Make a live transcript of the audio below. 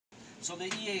So the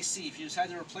EAC, if you decide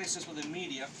to replace this with a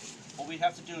media, what we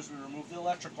have to do is we remove the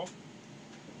electrical,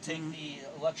 take the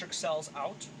electric cells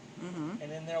out,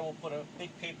 and in there we'll put a big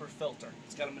paper filter.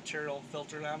 It's got a material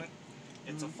filter on it.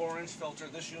 It's a 4-inch filter.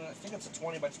 This unit, I think it's a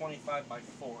 20 by 25 by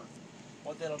 4.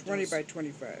 What that'll do 20 is, by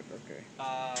 25, okay.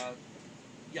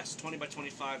 yes, 20 by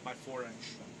 25 by 4 inch.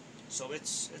 So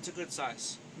it's a good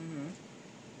size.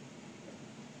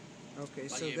 Okay,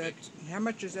 About so yay that, how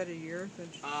much is that a year?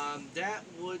 That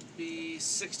would be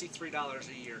 $63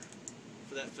 a year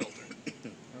for that filter.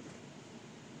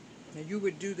 Now you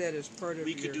would do that as part of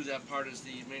We could do that part as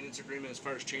the maintenance agreement as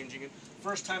far as changing it.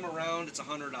 First time around, it's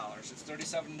 $100. It's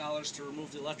 $37 to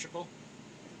remove the electrical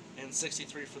and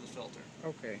 $63 for the filter.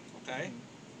 Okay. Okay?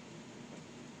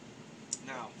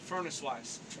 Now,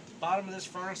 furnace-wise, the bottom of this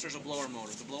furnace, there's a blower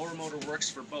motor. The blower motor works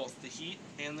for both the heat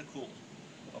and the cool.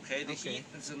 Okay, the heat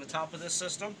is in the top of this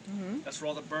system. That's where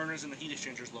all the burners and the heat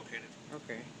exchanger is located.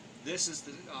 Okay. This is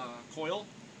the coil.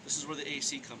 This is where the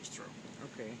AC comes through.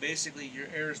 Okay. Basically, your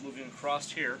air is moving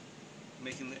across here,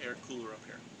 making the air cooler up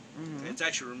here. Okay, it's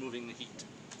actually removing the heat.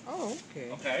 Oh,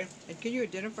 okay. Okay. And can you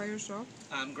identify yourself?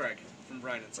 I'm Greg from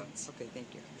Bryan and Sons. Okay, thank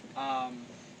you.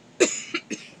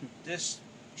 This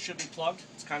should be plugged.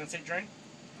 It's condensate drain.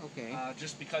 Okay.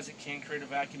 Just because it can create a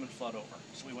vacuum and flood over.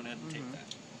 So we went ahead and taped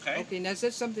that. Okay? Okay, now is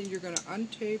that something you're going to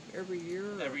untape every year?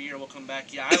 Or? Every year we'll come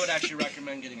back. Yeah, I would actually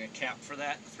recommend getting a cap for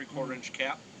that, a 3/4 inch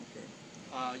cap.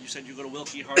 Okay. You said you go to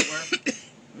Wilkie Hardware.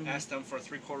 Ask them for a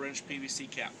 3/4 inch PVC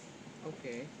cap.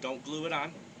 Okay. Don't glue it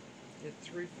on. It's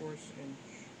 3/4 inch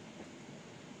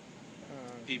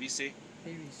PVC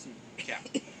PVC cap.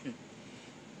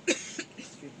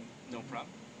 Excuse me. No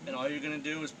problem. And all you're going to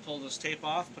do is pull this tape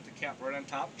off, put the cap right on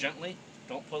top, gently.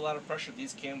 Don't put a lot of pressure.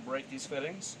 These can break these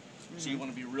fittings. So you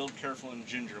want to be real careful and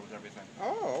ginger with everything.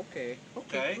 Oh, okay.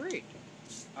 Okay, great.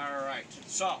 Alright,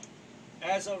 so,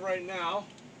 as of right now,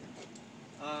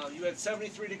 you had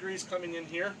 73 degrees coming in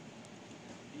here.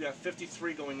 You have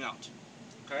 53 going out.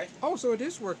 Okay? Oh, so it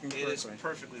is working It is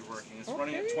perfectly working. It's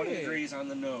running at 20 degrees on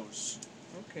the nose.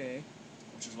 Okay.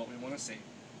 Which is what we want to see.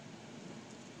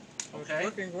 Okay.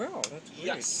 It's working well. That's great.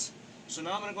 Yes. So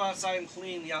now I'm going to go outside and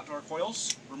clean the outdoor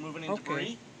coils, remove any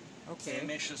debris, Okay. and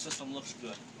make sure the system looks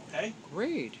good. Okay?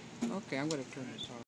 Great. Okay, I'm going to turn this off.